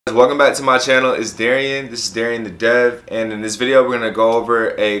Welcome back to my channel. It's Darian. This is Darian the Dev, and in this video we're going to go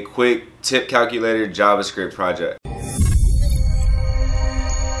over a quick tip calculator JavaScript project.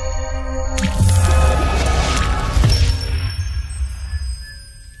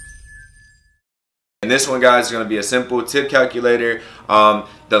 And this one, guys, is going to be a simple tip calculator.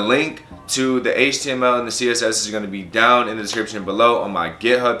 The link to the HTML and the CSS is going to be down in the description below on my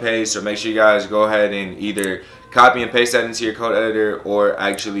GitHub page, so make sure you guys go ahead and either copy and paste that into your code editor or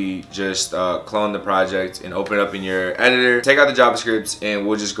actually just clone the project and open it up in your editor. Take out the JavaScript and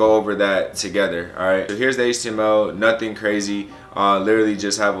we'll just go over that together. Alright, so here's the HTML, nothing crazy. Literally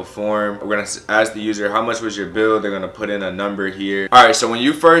just have a form. We're gonna ask the user how much was your bill. They're gonna put in a number here. Alright, so when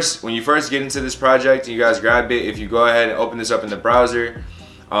you first get into this project and you guys grab it, if you go ahead and open this up in the browser,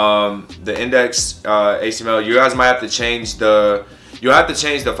 the index HTML, you guys might have to change the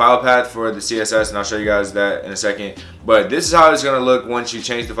file path for the CSS, and I'll show you guys that in a second. But this is how it's gonna look once you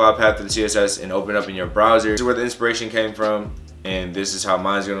change the file path to the CSS and open up in your browser. This is where the inspiration came from, and this is how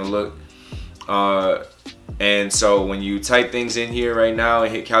mine's gonna look. And so when you type things in here right now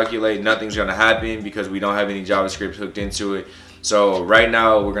and hit calculate, nothing's gonna happen because we don't have any JavaScript hooked into it. So right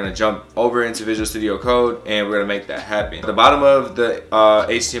now we're gonna jump over into Visual Studio Code and we're gonna make that happen. At the bottom of the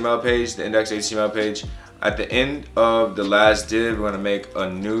HTML page, the index HTML page, at the end of the last div, we're gonna make a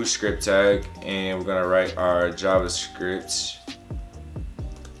new script tag and we're gonna write our JavaScript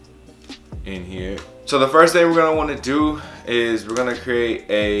in here. So the first thing we're gonna want to do is we're gonna create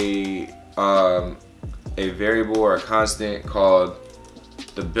a variable or a constant called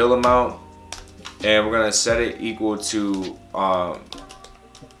the bill amount, and we're gonna set it equal to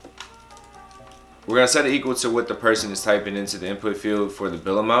what the person is typing into the input field for the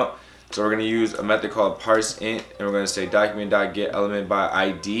bill amount. So we're going to use a method called parseInt, and we're going to say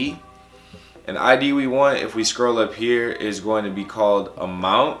document.getElementById. And the ID we want, if we scroll up here, is going to be called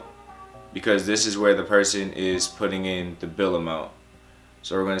amount, because this is where the person is putting in the bill amount.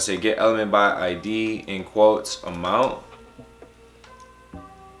 So we're going to say getElementById in quotes amount,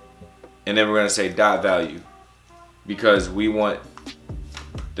 and then we're going to say dot value, because we want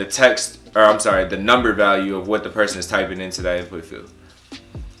the the number value of what the person is typing into that input field.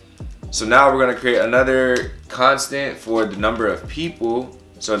 So now we're going to create another constant for the number of people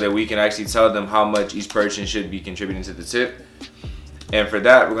so that we can actually tell them how much each person should be contributing to the tip. And for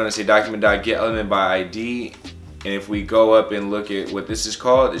that, we're going to say document.getElementById. And if we go up and look at what this is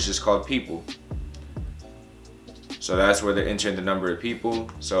called, it's just called people. So that's where they're entering the number of people.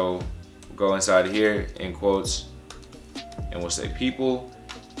 So we'll go inside of here in quotes and we'll say people.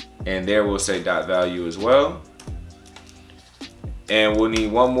 And there we'll say dot value as well. And we'll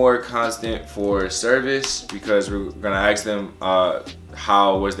need one more constant for service, because we're gonna ask them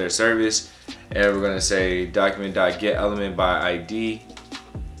how was their service, and we're gonna say document.getElementById.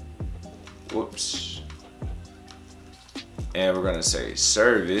 Whoops. And we're gonna say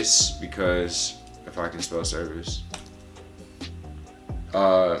service, because if I can spell service.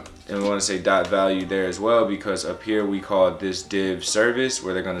 And we want to say dot value there as well, because up here we call this div service,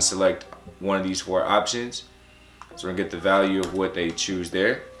 where they're gonna select one of these four options. So we're gonna get the value of what they choose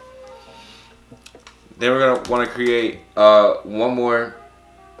there. Then we're gonna want to create one more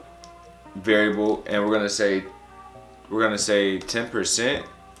variable, and we're gonna say 10%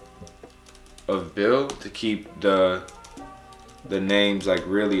 of bill to keep the names like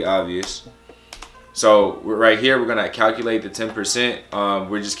really obvious. So right here we're gonna calculate the 10%.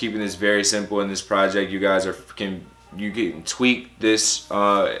 We're just keeping this very simple in this project. You guys can tweak this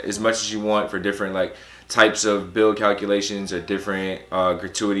as much as you want for different types of bill calculations or different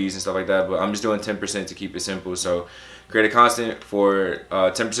gratuities and stuff like that, but I'm just doing 10% to keep it simple. So create a constant for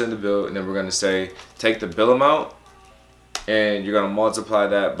 10% of the bill, and then we're going to say take the bill amount and you're going to multiply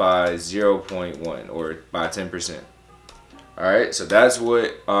that by 0.1 or by 10%. Alright, so that's how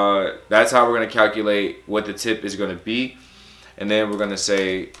we're going to calculate what the tip is going to be. And then we're going to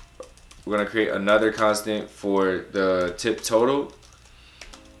create another constant for the tip total,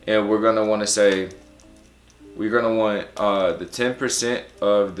 and we're going to want the 10%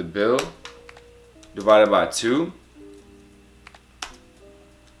 of the bill divided by 2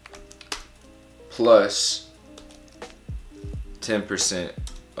 plus 10%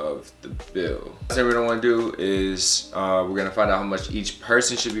 of the bill. The thing we're gonna want to do is we're gonna find out how much each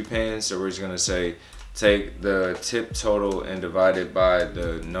person should be paying. So we're just gonna say take the tip total and divide it by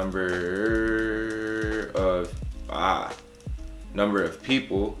the number of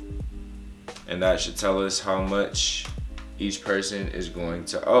people, and that should tell us how much each person is going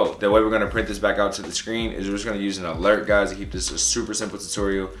to owe. The way we're going to print this back out to the screen is we're just going to use an alert, guys, to keep this a super simple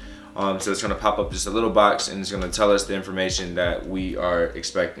tutorial. So it's going to pop up just a little box, and it's going to tell us the information that we are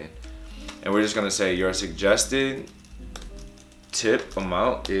expecting. And we're just going to say your suggested tip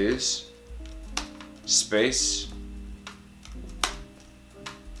amount is space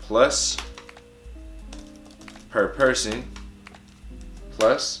plus per person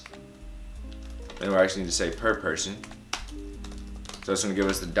plus, and we actually need to say per person. So it's going to give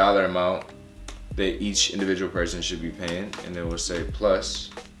us the dollar amount that each individual person should be paying, and then we'll say plus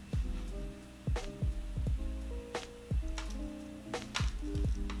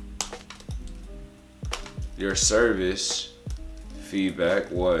your service feedback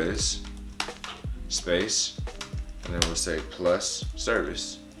was space, and then we'll say plus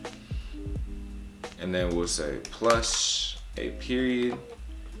service, and then we'll say plus a period,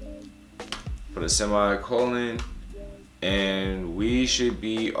 put a semicolon, and we should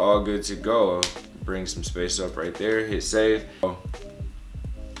be all good to go. Bring some space up right there, hit save.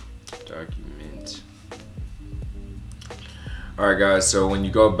 Document. Alright guys, so when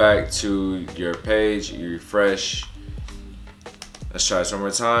you go back to your page, you refresh. Let's try this one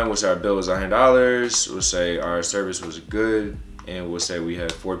more time. We'll say our bill was $100. We'll say our service was good, and we'll say we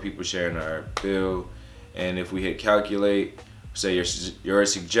had 4 people sharing our bill. And if we hit calculate, say your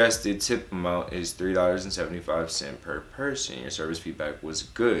suggested tip amount is $3.75 per person. Your service feedback was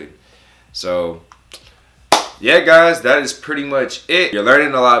good. So yeah guys, that is pretty much it. You're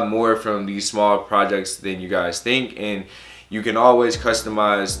learning a lot more from these small projects than you guys think, and you can always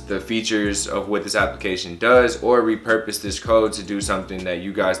customize the features of what this application does, or repurpose this code to do something that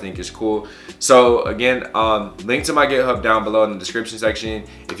you guys think is cool. So again, link to my GitHub down below in the description section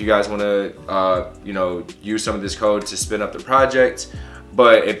if you guys want to you know, use some of this code to spin up the project.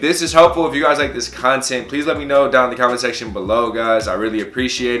 But if this is helpful, if you guys like this content, please let me know down in the comment section below, guys. I really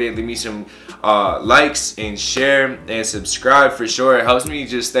appreciate it. Leave me some likes and share and subscribe for sure. It helps me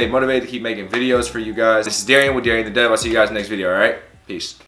just stay motivated to keep making videos for you guys. This is Darian with Darian the Dev. I'll see you guys in the next video, all right? Peace.